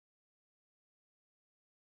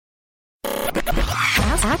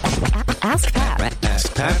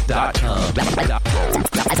AskPat.com.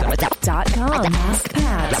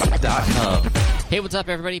 AskPat.com. Hey, what's up,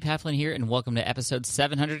 everybody? Pat Flynn here, and welcome to episode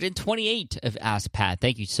 728 of Ask Pat.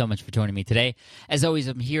 Thank you so much for joining me today. As always,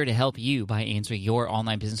 I'm here to help you by answering your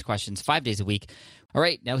online business questions 5 days a week. All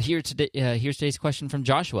right, now here's today's question from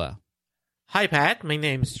Joshua. Hi, Pat. My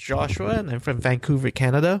name is Joshua, and I'm from Vancouver,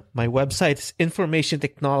 Canada. My website is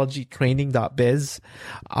informationtechnologytraining.biz.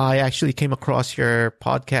 I actually came across your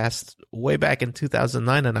podcast way back in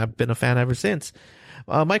 2009, and I've been a fan ever since.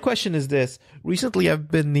 My question is this. Recently,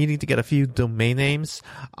 I've been needing to get a few domain names.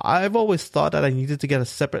 I've always thought that I needed to get a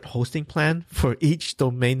separate hosting plan for each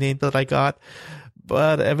domain name that I got,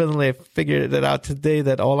 but evidently I figured it out today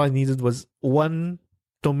that all I needed was one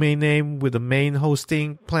domain name with a main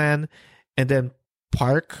hosting plan, and then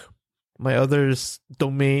park my other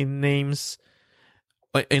domain names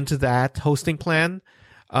into that hosting plan.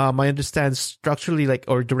 I understand structurally,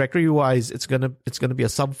 or directory wise, it's gonna be a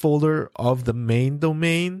subfolder of the main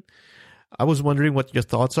domain. I was wondering what your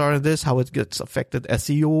thoughts are on this, how it gets affected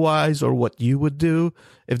SEO wise, or what you would do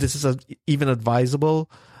if this is even advisable.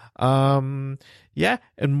 And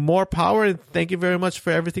more power. And thank you very much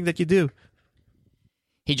for everything that you do.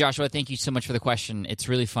 Hey, Joshua, thank you so much for the question. It's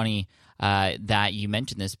really funny that you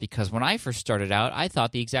mentioned this, because when I first started out, I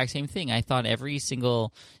thought the exact same thing. I thought every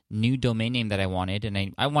single new domain name that I wanted,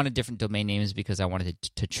 and I wanted different domain names because I wanted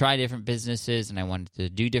to try different businesses, and I wanted to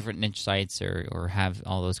do different niche sites or have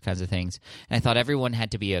all those kinds of things. And I thought everyone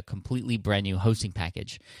had to be a completely brand new hosting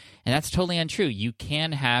package. And that's totally untrue. You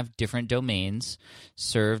can have different domains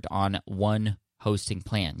served on one hosting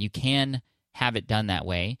plan. You can have it done that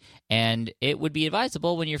way, and it would be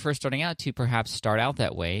advisable when you're first starting out to perhaps start out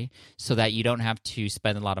that way so that you don't have to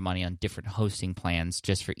spend a lot of money on different hosting plans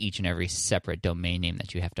just for each and every separate domain name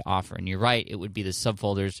that you have to offer. And you're right, it would be the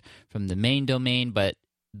subfolders from the main domain, but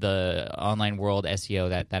the online world SEO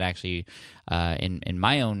that actually in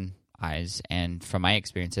my own eyes and from my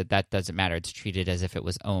experience, that doesn't matter. It's treated as if it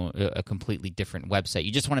was a completely different website.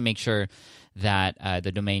 You just want to make sure that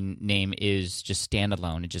the domain name is just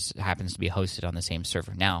standalone. It just happens to be hosted on the same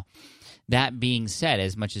server. Now, that being said,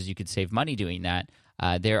 as much as you could save money doing that,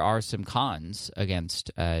 there are some cons against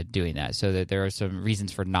doing that. So that there are some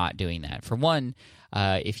reasons for not doing that. For one,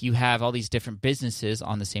 if you have all these different businesses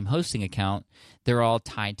on the same hosting account, they're all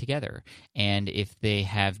tied together. And if they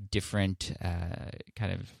have different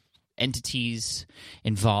kind of entities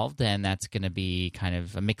involved, then that's going to be kind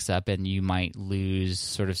of a mix-up, and you might lose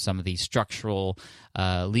sort of some of the structural,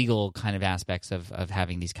 legal kind of aspects of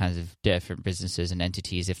having these kinds of different businesses and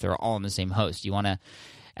entities if they're all on the same host. You want to,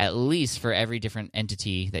 at least for every different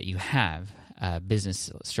entity that you have, business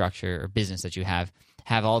structure or business that you have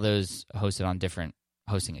all those hosted on different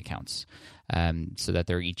hosting accounts, so that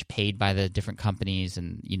they're each paid by the different companies,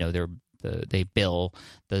 and they bill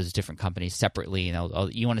those different companies separately.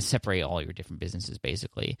 You want to separate all your different businesses,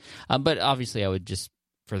 basically. But obviously,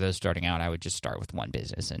 for those starting out, I would just start with one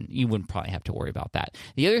business, and you wouldn't probably have to worry about that.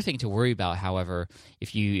 The other thing to worry about, however,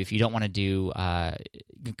 if you don't want to do, kind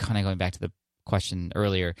of going back to the question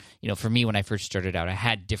earlier, for me, when I first started out, I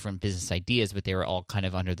had different business ideas, but they were all kind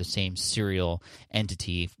of under the same serial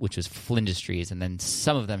entity, which was Flindustries. And then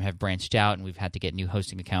some of them have branched out, and we've had to get new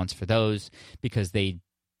hosting accounts for those because I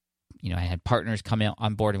had partners come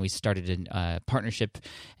on board, and we started a partnership,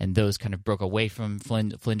 and those kind of broke away from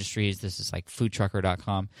Flindustries. This is like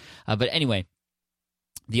foodtrucker.com. But anyway,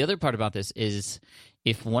 the other part about this is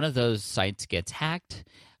if one of those sites gets hacked,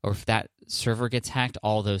 or if that server gets hacked,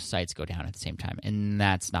 all those sites go down at the same time, and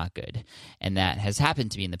that's not good. And that has happened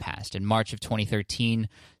to me in the past. In March of 2013,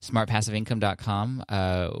 smartpassiveincome.com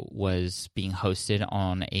was being hosted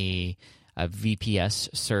on a VPS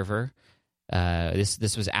server.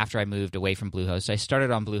 This was after I moved away from Bluehost. I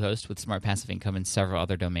started on Bluehost with Smart Passive Income and several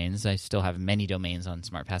other domains. I still have many domains on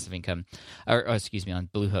Smart Passive Income, on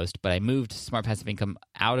Bluehost. But I moved Smart Passive Income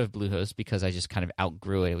out of Bluehost because I just kind of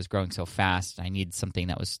outgrew it. It was growing so fast. I needed something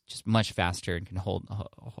that was just much faster and can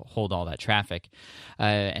hold all that traffic.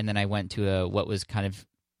 And then I went to what was kind of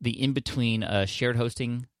the in-between shared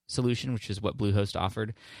hosting solution, which is what Bluehost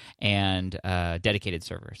offered, and a dedicated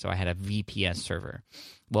server. So I had a VPS server.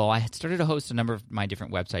 Well, I had started to host a number of my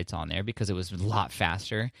different websites on there because it was a lot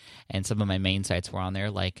faster, and some of my main sites were on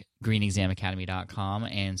there, like greenexamacademy.com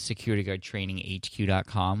and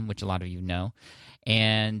securityguardtraininghq.com, which a lot of you know,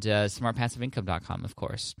 and smartpassiveincome.com, of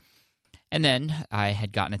course. And then I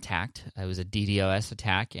had gotten attacked. It was a DDoS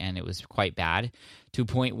attack, and it was quite bad, to a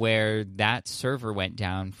point where that server went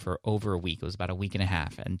down for over a week. It was about a week and a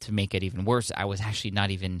half. And to make it even worse, I was actually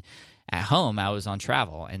not even at home, I was on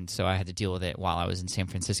travel, and so I had to deal with it while I was in San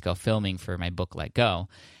Francisco filming for my book Let Go.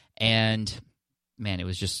 And man, it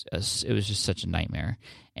was just such a nightmare.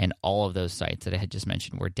 And all of those sites that I had just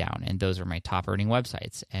mentioned were down, and those were my top earning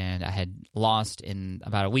websites. And I had lost in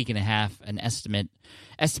about a week and a half an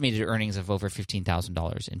estimated earnings of over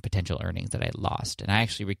 $15,000 in potential earnings that I had lost. And I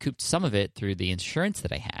actually recouped some of it through the insurance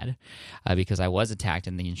that I had because I was attacked,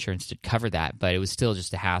 and the insurance did cover that. But it was still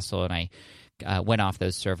just a hassle, and I went off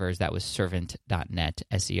those servers. That was servant.net,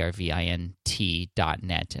 SERVINT.net,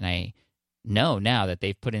 and I know now that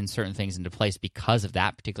they've put in certain things into place because of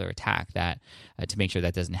that particular attack that to make sure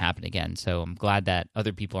that doesn't happen again. So I'm glad that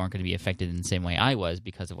other people aren't going to be affected in the same way I was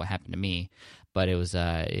because of what happened to me. But it was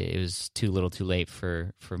too little, too late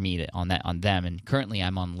for me on them. And currently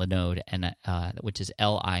I'm on Linode, and which is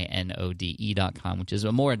linode.com, which is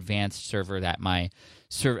a more advanced server that I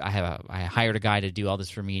hired a guy to do all this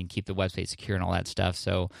for me and keep the website secure and all that stuff.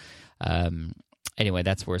 So anyway,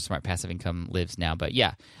 that's where Smart Passive Income lives now. But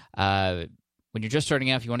yeah, when you're just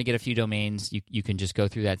starting out, if you want to get a few domains, you can just go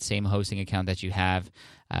through that same hosting account that you have.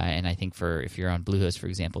 And I think if you're on Bluehost, for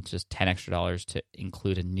example, it's just $10 extra to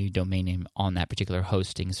include a new domain name on that particular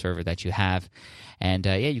hosting server that you have. And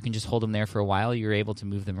you can just hold them there for a while. You're able to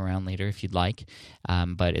move them around later if you'd like,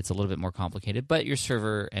 but it's a little bit more complicated. But your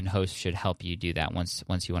server and host should help you do that once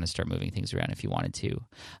you want to start moving things around if you wanted to.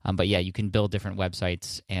 But yeah, you can build different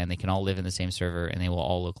websites, and they can all live in the same server, and they will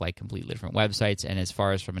all look like completely different websites. And as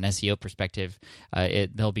far as from an SEO perspective,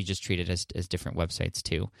 they'll be just treated as different websites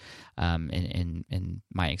too, in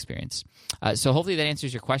my experience. So hopefully that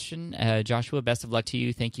answers your question. Joshua, best of luck to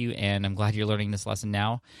you. Thank you, and I'm glad you're learning this lesson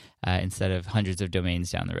now instead of hundreds of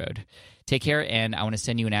domains down the road. Take care, and I want to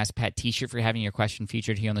send you an Ask Pat t-shirt for having your question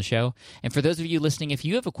featured here on the show. And for those of you listening, if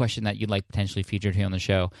you have a question that you'd like potentially featured here on the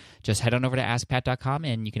show, just head on over to askpat.com,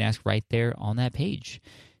 and you can ask right there on that page.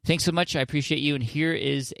 Thanks so much. I appreciate you. And here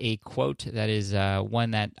is a quote that is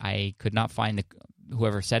one that I could not find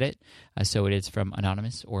whoever said it, so it is from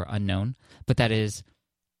Anonymous or Unknown, but that is,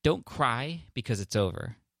 don't cry because it's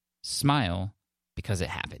over. Smile because it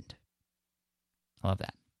happened. I love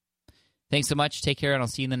that. Thanks so much. Take care, and I'll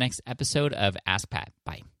see you in the next episode of Ask Pat.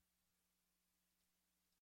 Bye.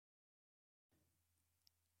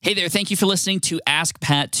 Hey there, thank you for listening to Ask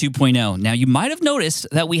Pat 2.0. Now, you might have noticed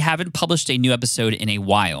that we haven't published a new episode in a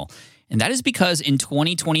while, and that is because in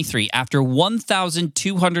 2023, after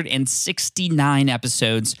 1,269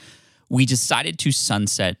 episodes, we decided to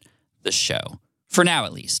sunset the show. For now,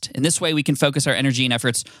 at least. In this way, we can focus our energy and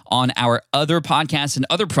efforts on our other podcasts and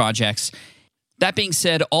other projects. That being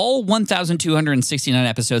said, all 1,269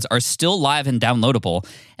 episodes are still live and downloadable,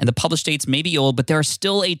 and the published dates may be old, but there are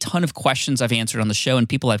still a ton of questions I've answered on the show and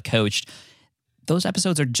people I've coached. Those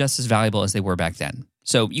episodes are just as valuable as they were back then.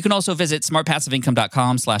 So you can also visit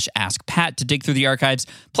smartpassiveincome.com/askpat to dig through the archives.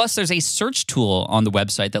 Plus, there's a search tool on the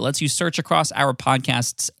website that lets you search across our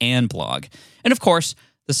podcasts and blog. And of course,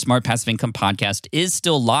 the Smart Passive Income podcast is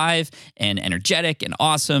still live and energetic and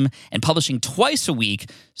awesome and publishing twice a week.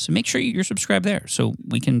 So make sure you're subscribed there so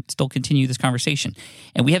we can still continue this conversation.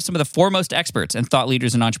 And we have some of the foremost experts and thought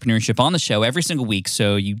leaders in entrepreneurship on the show every single week,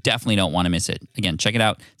 so you definitely don't want to miss it. Again, check it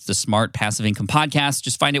out. It's the Smart Passive Income podcast.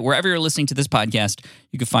 Just find it wherever you're listening to this podcast.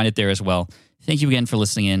 You can find it there as well. Thank you again for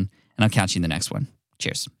listening in, and I'll catch you in the next one.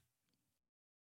 Cheers.